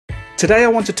Today I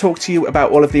want to talk to you about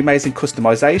all of the amazing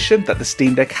customization that the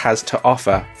Steam Deck has to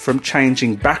offer, from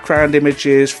changing background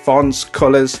images, fonts,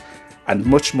 colours and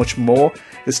much more.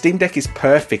 The Steam Deck is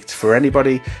perfect for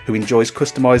anybody who enjoys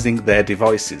customizing their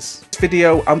devices. In this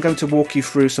video I'm going to walk you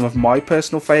through some of my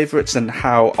personal favourites and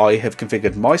how I have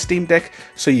configured my Steam Deck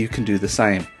so you can do the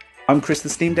same. I'm Chris the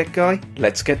Steam Deck Guy,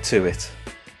 let's get to it.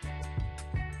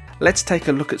 Let's take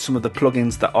a look at some of the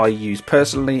plugins that I use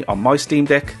personally on my Steam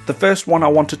Deck. The first one I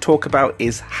want to talk about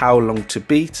is How Long to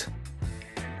Beat.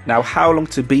 Now, How Long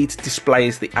to Beat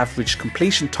displays the average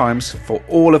completion times for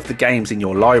all of the games in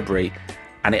your library,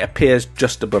 and it appears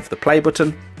just above the play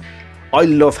button. I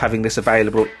love having this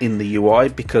available in the UI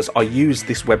because I use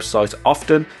this website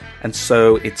often, and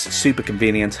so it's super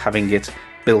convenient having it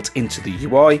built into the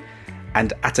UI,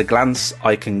 and at a glance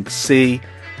I can see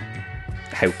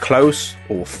how close,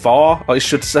 or far I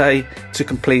should say, to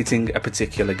completing a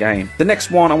particular game. The next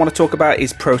one I want to talk about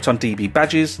is ProtonDB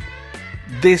Badges.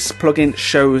 This plugin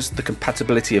shows the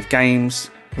compatibility of games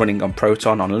running on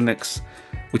Proton on Linux,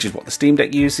 which is what the Steam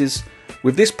Deck uses.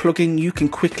 With this plugin you can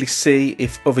quickly see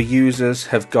if other users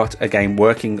have got a game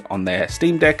working on their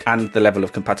Steam Deck and the level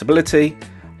of compatibility.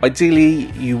 Ideally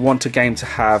you want a game to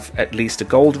have at least a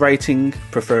gold rating,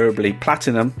 preferably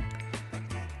platinum.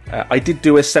 I did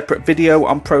do a separate video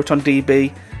on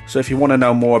ProtonDB, so if you want to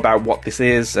know more about what this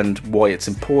is and why it's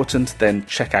important, then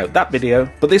check out that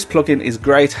video. But this plugin is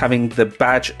great having the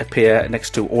badge appear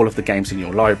next to all of the games in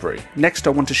your library. Next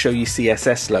I want to show you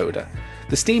CSS Loader.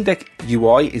 The Steam Deck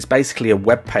UI is basically a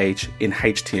web page in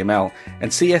HTML, and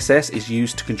CSS is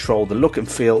used to control the look and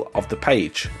feel of the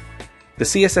page. The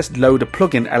CSS Loader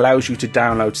plugin allows you to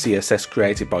download CSS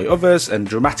created by others and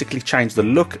dramatically change the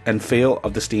look and feel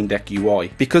of the Steam Deck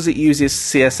UI. Because it uses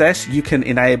CSS, you can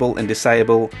enable and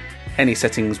disable any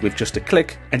settings with just a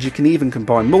click, and you can even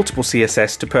combine multiple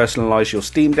CSS to personalize your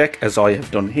Steam Deck, as I have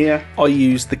done here. I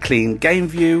use the Clean Game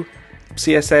View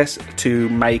CSS to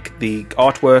make the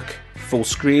artwork full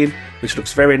screen, which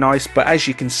looks very nice, but as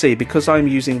you can see, because I'm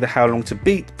using the How Long to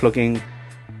Beat plugin,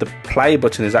 the play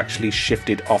button is actually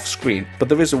shifted off screen. But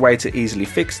there is a way to easily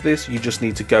fix this. You just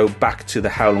need to go back to the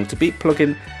How Long to Beat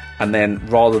plugin, and then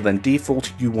rather than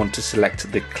default you want to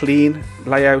select the clean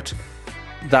layout.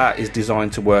 That is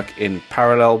designed to work in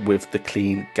parallel with the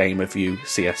Clean Game View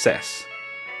CSS.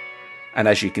 And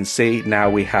as you can see,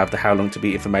 now we have the How Long to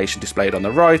Beat information displayed on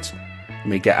the right, and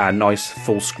we get our nice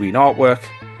full screen artwork,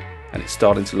 and it's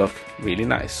starting to look really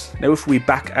nice. Now if we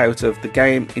back out of the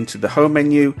game into the home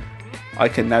menu, I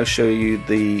can now show you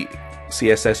the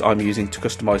CSS I'm using to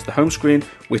customize the home screen,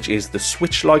 which is the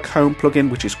Switch-like home plugin,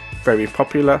 which is very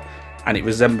popular and it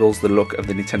resembles the look of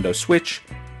the Nintendo Switch.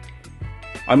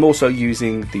 I'm also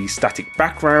using the static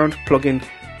background plugin,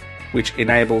 which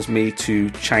enables me to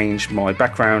change my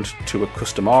background to a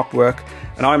custom artwork,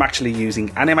 and I'm actually using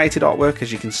animated artwork,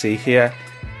 as you can see here.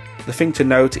 The thing to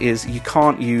note is you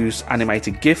can't use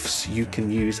animated GIFs, you can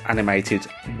use animated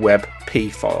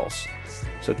WebP files.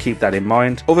 So keep that in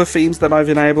mind. Other themes that I've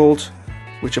enabled,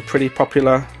 which are pretty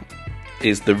popular,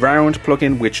 is the round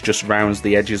plugin, which just rounds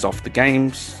the edges off the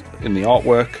games in the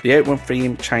artwork. The outline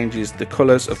theme changes the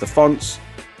colours of the fonts.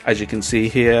 As you can see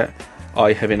here,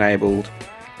 I have enabled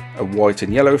a white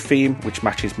and yellow theme, which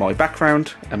matches my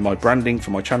background and my branding for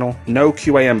my channel. No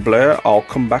QAM blur, I'll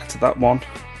come back to that one.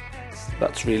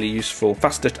 That's really useful.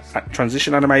 Faster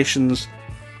transition animations,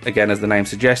 again as the name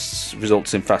suggests,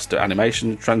 results in faster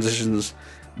animation transitions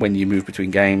when you move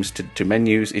between games to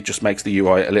menus. It just makes the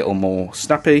UI a little more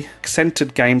snappy.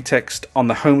 Centered game text on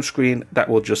the home screen, that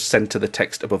will just center the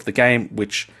text above the game,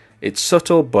 which it's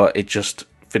subtle but it just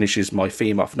finishes my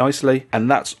theme off nicely.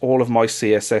 And that's all of my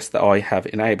CSS that I have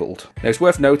enabled. Now it's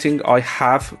worth noting I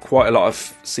have quite a lot of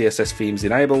CSS themes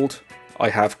enabled, I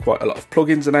have quite a lot of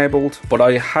plugins enabled, but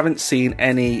I haven't seen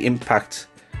any impact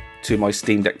to my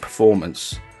Steam Deck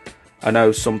performance. I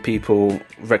know some people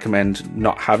recommend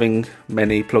not having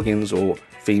many plugins or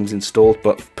themes installed,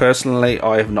 but personally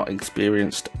I have not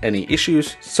experienced any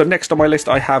issues. So next on my list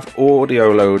I have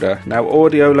Audio Loader. Now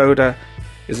Audio Loader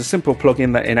is a simple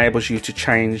plugin that enables you to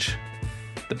change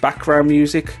the background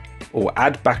music, or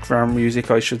add background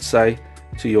music I should say,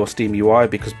 to your Steam UI,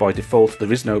 because by default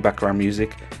there is no background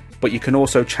music, but you can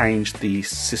also change the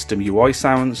system UI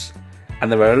sounds.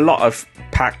 And there are a lot of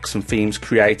packs and themes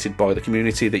created by the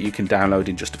community that you can download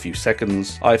in just a few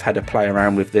seconds. I've had a play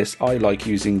around with this. I like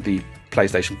using the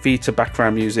PlayStation Vita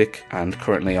background music, and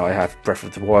currently I have Breath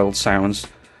of the Wild sounds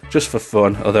just for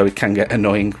fun, although it can get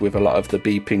annoying with a lot of the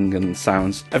beeping and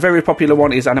sounds. A very popular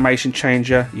one is Animation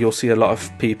Changer. You'll see a lot of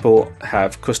people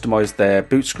have customized their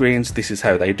boot screens. This is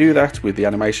how they do that with the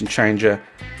Animation Changer.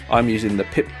 I'm using the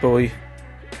Pip-Boy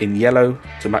in yellow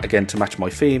to match my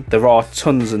theme. There are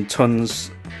tons and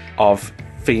tons of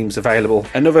themes available.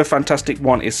 Another fantastic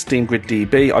one is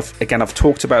SteamGridDB. I've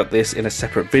talked about this in a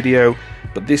separate video,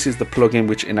 but this is the plugin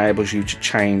which enables you to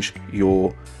change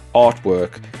your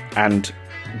artwork. And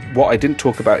what I didn't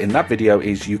talk about in that video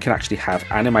is you can actually have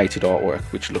animated artwork,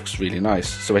 which looks really nice.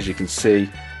 So as you can see,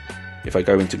 if I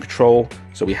go into control,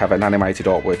 so we have an animated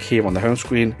artwork here on the home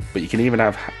screen, but you can even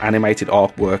have animated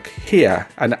artwork here.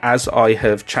 And as I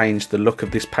have changed the look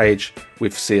of this page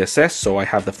with CSS, so I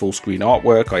have the full screen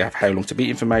artwork, I have how long to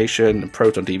beat information and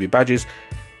ProtonDB badges,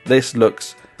 this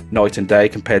looks night and day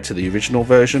compared to the original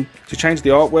version. To change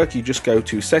the artwork, you just go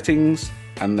to settings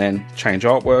and then change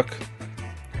artwork,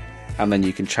 and then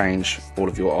you can change all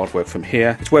of your artwork from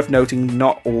here. It's worth noting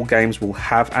not all games will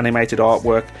have animated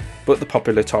artwork, but the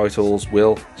popular titles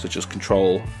will, such as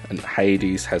Control and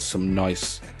Hades has some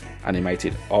nice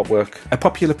animated artwork. A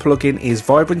popular plugin is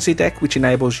vibrantDeck, which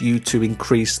enables you to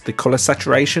increase the color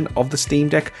saturation of the Steam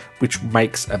Deck, which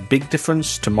makes a big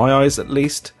difference to my eyes at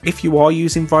least. If you are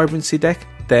using vibrantDeck,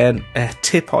 then a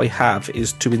tip I have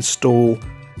is to install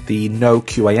the No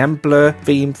QAM blur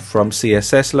theme from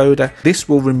CSS Loader. This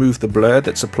will remove the blur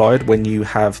that's applied when you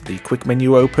have the quick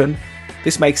menu open.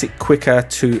 This makes it quicker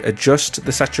to adjust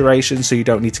the saturation, so you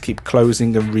don't need to keep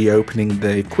closing and reopening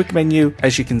the quick menu.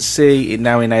 As you can see, it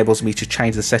now enables me to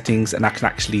change the settings, and I can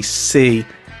actually see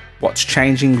what's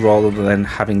changing rather than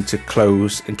having to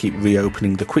close and keep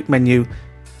reopening the quick menu.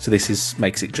 So this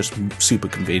makes it just super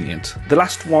convenient. The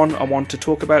last one I want to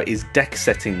talk about is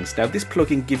DeckSettings. Now this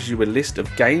plugin gives you a list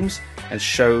of games and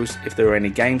shows if there are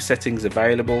any game settings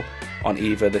available on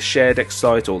either the ShareDeck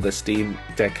site or the Steam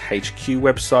Deck HQ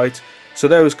website. So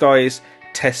those guys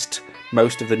test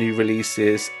most of the new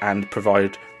releases and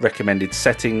provide recommended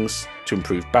settings to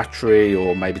improve battery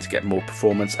or maybe to get more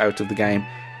performance out of the game.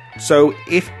 So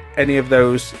if any of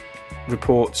those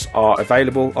reports are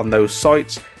available on those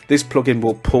sites, this plugin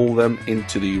will pull them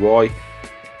into the UI,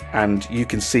 and you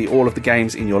can see all of the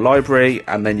games in your library,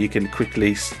 and then you can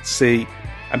quickly see,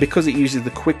 and because it uses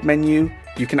the quick menu,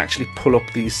 you can actually pull up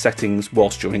these settings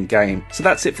whilst you're in game. So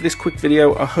that's it for this quick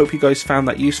video. I hope you guys found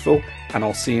that useful, and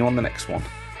I'll see you on the next one.